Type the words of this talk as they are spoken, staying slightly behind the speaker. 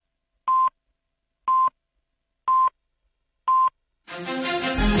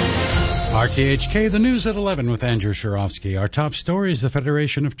RTHK, the news at 11 with Andrew Shirovsky. Our top story is the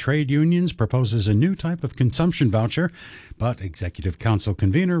Federation of Trade Unions proposes a new type of consumption voucher, but Executive Council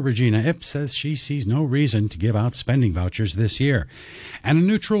convener Regina Ip says she sees no reason to give out spending vouchers this year. And a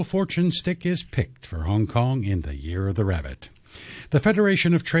neutral fortune stick is picked for Hong Kong in the Year of the Rabbit. The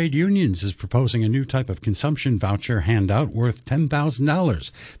Federation of Trade Unions is proposing a new type of consumption voucher handout worth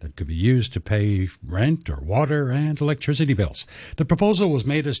 $10,000 that could be used to pay rent or water and electricity bills. The proposal was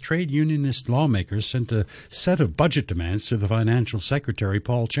made as trade unionist lawmakers sent a set of budget demands to the Financial Secretary,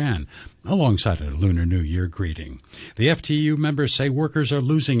 Paul Chan, alongside a Lunar New Year greeting. The FTU members say workers are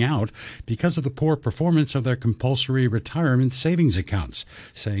losing out because of the poor performance of their compulsory retirement savings accounts,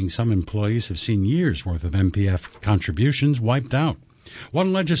 saying some employees have seen years' worth of MPF contributions wiped out.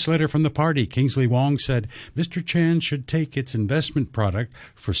 One legislator from the party, Kingsley Wong, said Mr. Chan should take its investment product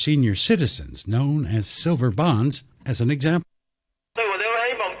for senior citizens, known as silver bonds, as an example.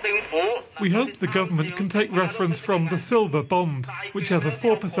 We hope the government can take reference from the silver bond, which has a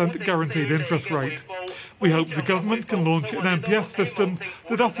 4% guaranteed interest rate. We hope the government can launch an MPF system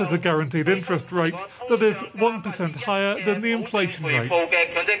that offers a guaranteed interest rate that is 1% higher than the inflation rate.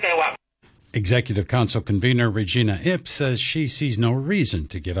 Executive Council convener Regina Ip says she sees no reason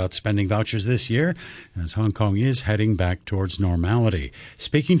to give out spending vouchers this year, as Hong Kong is heading back towards normality.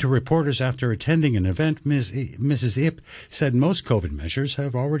 Speaking to reporters after attending an event, Mrs. Ip said most COVID measures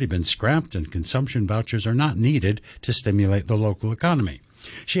have already been scrapped and consumption vouchers are not needed to stimulate the local economy.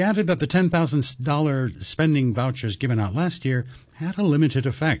 She added that the $10,000 spending vouchers given out last year had a limited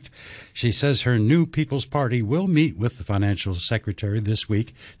effect. She says her new People's Party will meet with the Financial Secretary this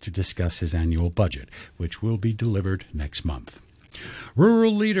week to discuss his annual budget, which will be delivered next month.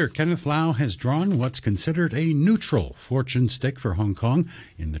 Rural leader Kenneth Lau has drawn what's considered a neutral fortune stick for Hong Kong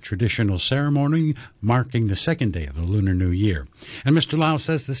in the traditional ceremony marking the second day of the Lunar New Year. And Mr. Lau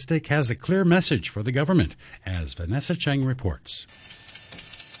says the stick has a clear message for the government, as Vanessa Cheng reports.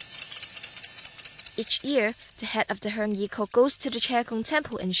 Each year, the head of the Hern Yiko goes to the Che Kung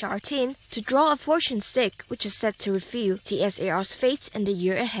Temple in Sha Tin to draw a fortune stick which is said to reveal the SAR's fate in the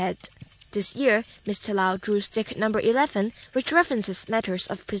year ahead. This year, Mr. Lau drew stick number 11, which references matters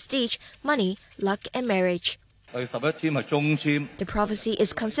of prestige, money, luck and marriage. The prophecy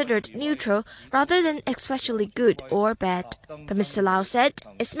is considered neutral rather than especially good or bad. But Mr. Lau said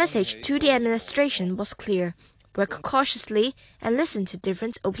its message to the administration was clear. Work cautiously and listen to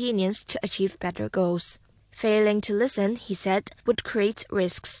different opinions to achieve better goals. Failing to listen, he said, would create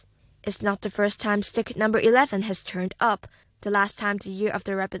risks. It's not the first time stick number 11 has turned up. The last time the Year of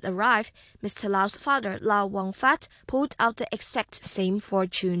the Rabbit arrived, Mr. Lau's father, Lau Wong Fat, pulled out the exact same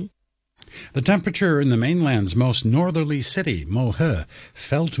fortune. The temperature in the mainland's most northerly city, Mo He,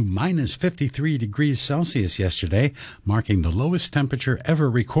 fell to minus 53 degrees Celsius yesterday, marking the lowest temperature ever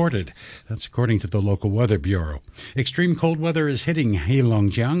recorded. That's according to the local weather bureau. Extreme cold weather is hitting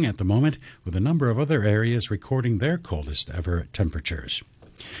Heilongjiang at the moment, with a number of other areas recording their coldest ever temperatures.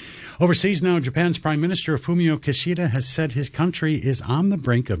 Overseas now, Japan's Prime Minister Fumio Kishida has said his country is on the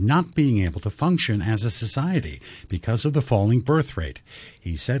brink of not being able to function as a society because of the falling birth rate.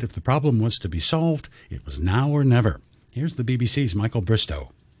 He said if the problem was to be solved, it was now or never. Here's the BBC's Michael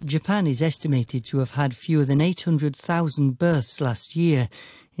Bristow. Japan is estimated to have had fewer than 800,000 births last year.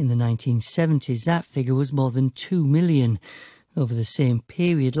 In the 1970s, that figure was more than 2 million. Over the same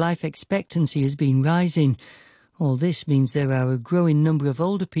period, life expectancy has been rising. All this means there are a growing number of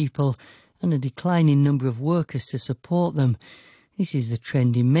older people and a declining number of workers to support them. This is the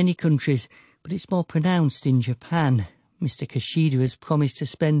trend in many countries, but it's more pronounced in Japan. Mr. Kishida has promised to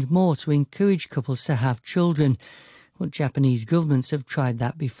spend more to encourage couples to have children, but Japanese governments have tried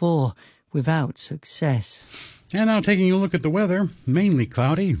that before, without success. And now taking a look at the weather, mainly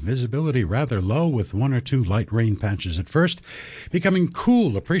cloudy, visibility rather low with 1 or 2 light rain patches at first. Becoming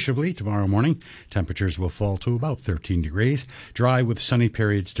cool appreciably tomorrow morning. Temperatures will fall to about 13 degrees, dry with sunny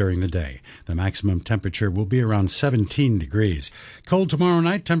periods during the day. The maximum temperature will be around 17 degrees. Cold tomorrow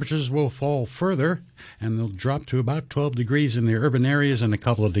night, temperatures will fall further and they'll drop to about 12 degrees in the urban areas and a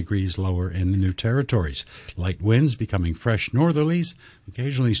couple of degrees lower in the New Territories. Light winds becoming fresh northerlies,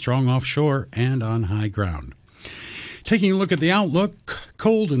 occasionally strong offshore and on high ground. Taking a look at the outlook,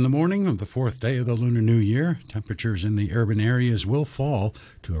 cold in the morning of the 4th day of the Lunar New Year. Temperatures in the urban areas will fall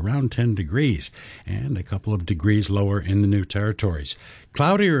to around 10 degrees and a couple of degrees lower in the New Territories.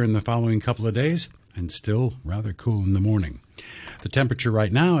 Cloudier in the following couple of days and still rather cool in the morning. The temperature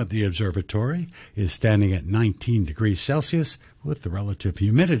right now at the observatory is standing at 19 degrees Celsius with the relative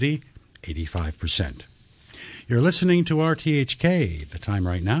humidity 85%. You're listening to RTHK. The time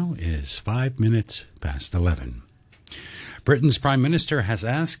right now is 5 minutes past 11. Britain's Prime Minister has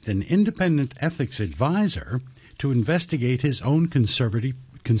asked an independent ethics advisor to investigate his own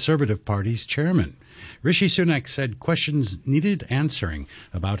Conservative Party's chairman. Rishi Sunak said questions needed answering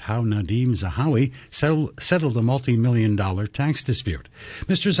about how Nadhim Zahawi settled a multi-million-dollar tax dispute.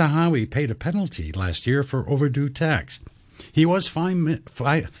 Mr. Zahawi paid a penalty last year for overdue tax. He was finance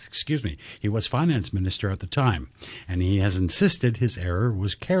minister at the time, and he has insisted his error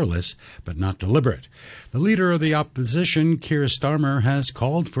was careless but not deliberate. The leader of the opposition, Keir Starmer, has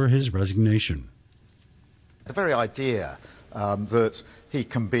called for his resignation. The very idea that he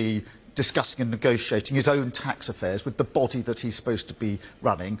can be discussing and negotiating his own tax affairs with the body that he's supposed to be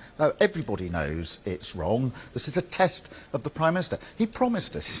running. Everybody knows it's wrong. This is a test of the Prime Minister. He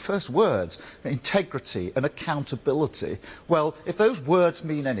promised us, his first words, integrity and accountability. Well, if those words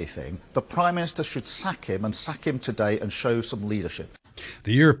mean anything, the Prime Minister should sack him, and sack him today, and show some leadership.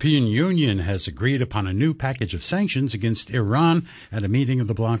 The European Union has agreed upon a new package of sanctions against Iran at a meeting of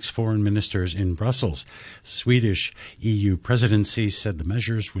the bloc's foreign ministers in Brussels. Swedish EU presidency said the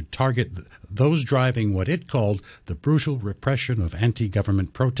measures would target those driving what it called the brutal repression of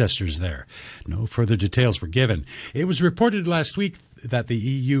anti-government protesters there. No further details were given. It was reported last week that the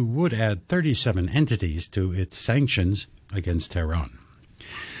EU would add 37 entities to its sanctions against Tehran.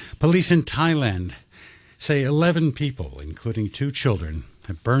 Police in Thailand say 11 people, including 2 children,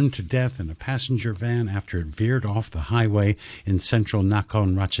 have burned to death in a passenger van after it veered off the highway in central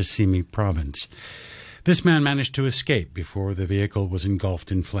Nakhon Ratchasima province. This man managed to escape before the vehicle was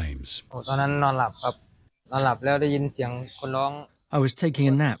engulfed in flames. I was taking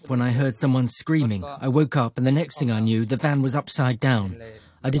a nap when I heard someone screaming. I woke up and the next thing I knew, the van was upside down.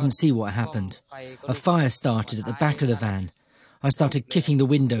 I didn't see what happened. A fire started at the back of the van. I started kicking the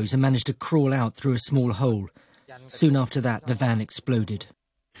windows and managed to crawl out through a small hole. Soon after that, the van exploded.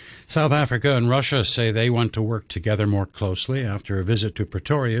 South Africa and Russia say they want to work together more closely after a visit to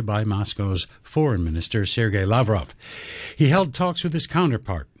Pretoria by Moscow's Foreign Minister Sergei Lavrov. He held talks with his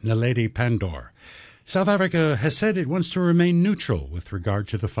counterpart, Naledi Pandor. South Africa has said it wants to remain neutral with regard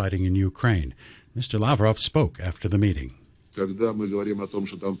to the fighting in Ukraine. Mr. Lavrov spoke after the meeting. When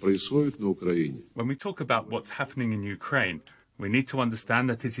we talk about what's happening in Ukraine, we need to understand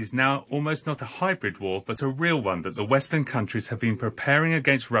that it is now almost not a hybrid war, but a real one that the Western countries have been preparing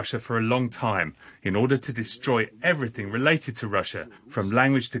against Russia for a long time in order to destroy everything related to Russia, from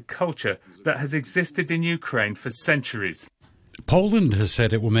language to culture, that has existed in Ukraine for centuries. Poland has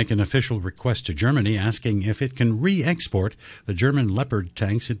said it will make an official request to Germany asking if it can re-export the German Leopard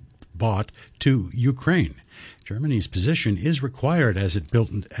tanks it bought to Ukraine. Germany's position is required as it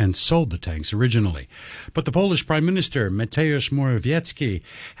built and sold the tanks originally. But the Polish Prime Minister, Mateusz Morawiecki,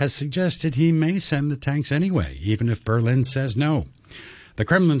 has suggested he may send the tanks anyway, even if Berlin says no. The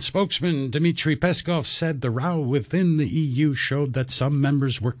Kremlin spokesman, Dmitry Peskov, said the row within the EU showed that some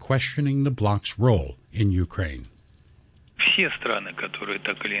members were questioning the bloc's role in Ukraine.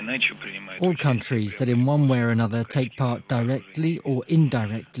 All countries that in one way or another take part directly or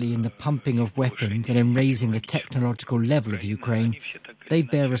indirectly in the pumping of weapons and in raising the technological level of Ukraine, they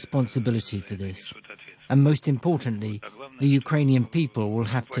bear responsibility for this. And most importantly, the Ukrainian people will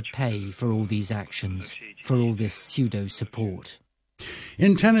have to pay for all these actions, for all this pseudo-support.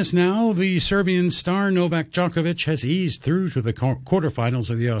 In tennis now, the Serbian star Novak Djokovic has eased through to the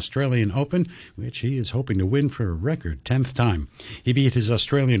quarterfinals of the Australian Open, which he is hoping to win for a record 10th time. He beat his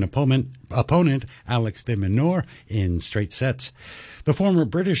Australian opponent Alex de Minaur in straight sets. The former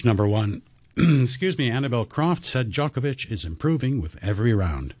British number one, Annabel Croft, said Djokovic is improving with every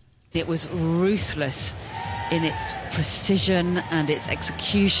round. It was ruthless in its precision and its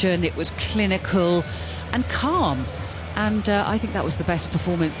execution. It was clinical and calm. And I think that was the best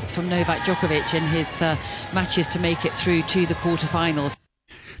performance from Novak Djokovic in his matches to make it through to the quarterfinals.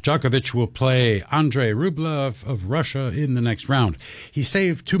 Djokovic will play Andrei Rublev of Russia in the next round. He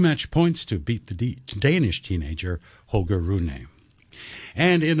saved 2 match points to beat the Danish teenager Holger Rune.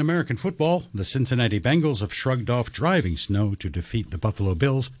 And in American football, the Cincinnati Bengals have shrugged off driving snow to defeat the Buffalo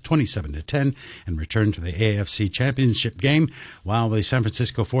Bills 27-10 and return to the AFC Championship game, while the San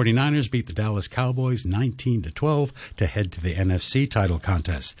Francisco 49ers beat the Dallas Cowboys 19-12 to head to the NFC title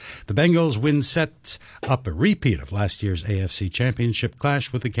contest. The Bengals win sets up a repeat of last year's AFC Championship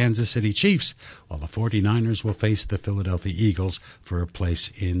clash with the Kansas City Chiefs, while the 49ers will face the Philadelphia Eagles for a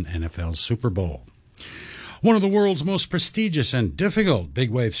place in NFL's Super Bowl. One of the world's most prestigious and difficult big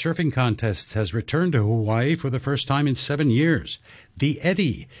wave surfing contests has returned to Hawaii for the first time in 7 years. The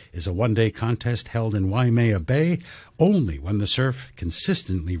Eddy is a one-day contest held in Waimea Bay only when the surf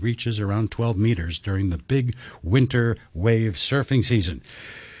consistently reaches around 12 meters during the big winter wave surfing season.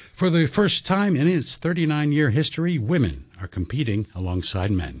 For the first time in its 39-year history, women are competing alongside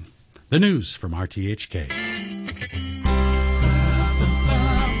men. The news from RTHK.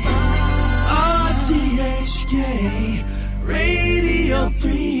 RTHK Radio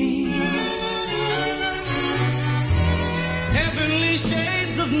 3. Heavenly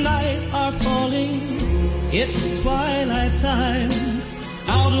shades of night are falling. It's twilight time.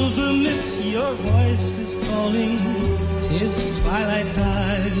 Out of the mist your voice is calling. 'Tis twilight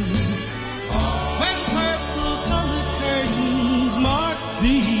time. When purple-colored curtains mark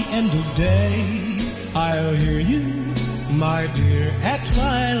the end of day, I'll hear you, my dear, at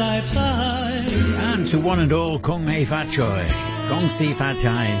twilight time. And to one and all, Kung Hei Fat Choi, Gong Si Fat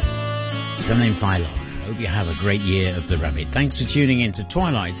Chai, Samlim Philo. Hope you have a great year of the rabbit. Thanks for tuning in to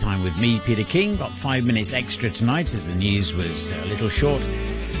Twilight Time with me, Peter King. Got 5 minutes extra tonight as the news was a little short.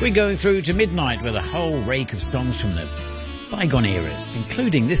 We're going through to midnight with a whole rake of songs from the bygone eras,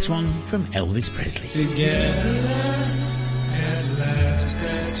 including this one from Elvis Presley. Together at last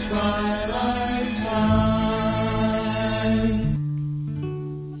at twilight time.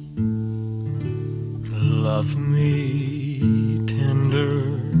 Love me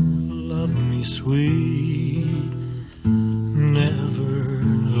tender, love me sweet, never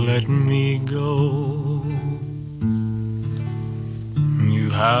let me go. You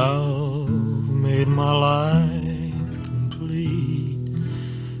have made my life complete,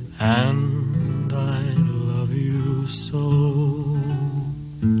 and I love you so.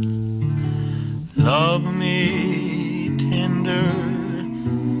 Love me tender,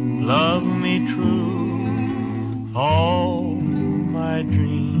 love me true, all my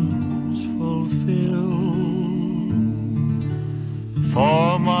dreams fulfill.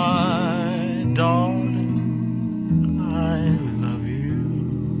 For my darling, I love you,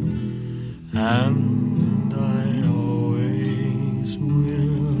 and I always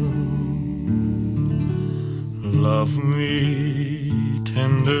will. Love me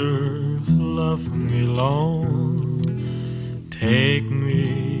tender, love me long, take me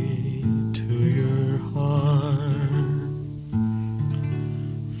to your heart,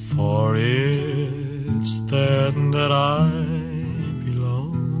 for it's there that I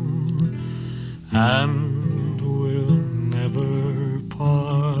belong and will never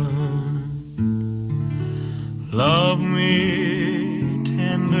part. Love me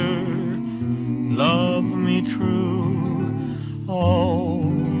tender, love me true, all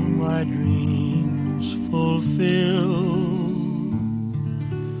my dreams fulfill.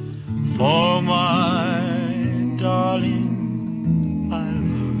 For my darling, I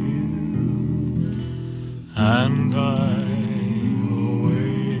love you, and I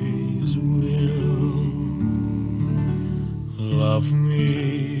always will. Love me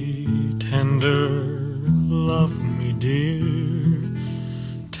tender, love me dear,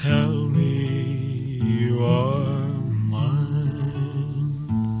 tell me you are mine.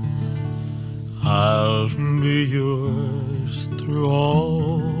 I'll be yours through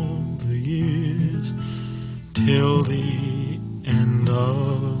all the years, till the end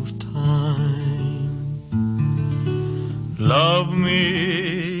of time. Love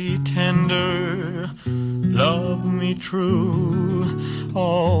me tender, love me true,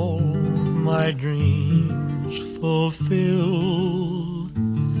 all my dreams fulfill.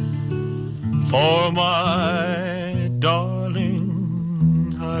 For my darling,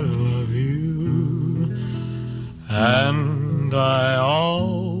 I love you, and I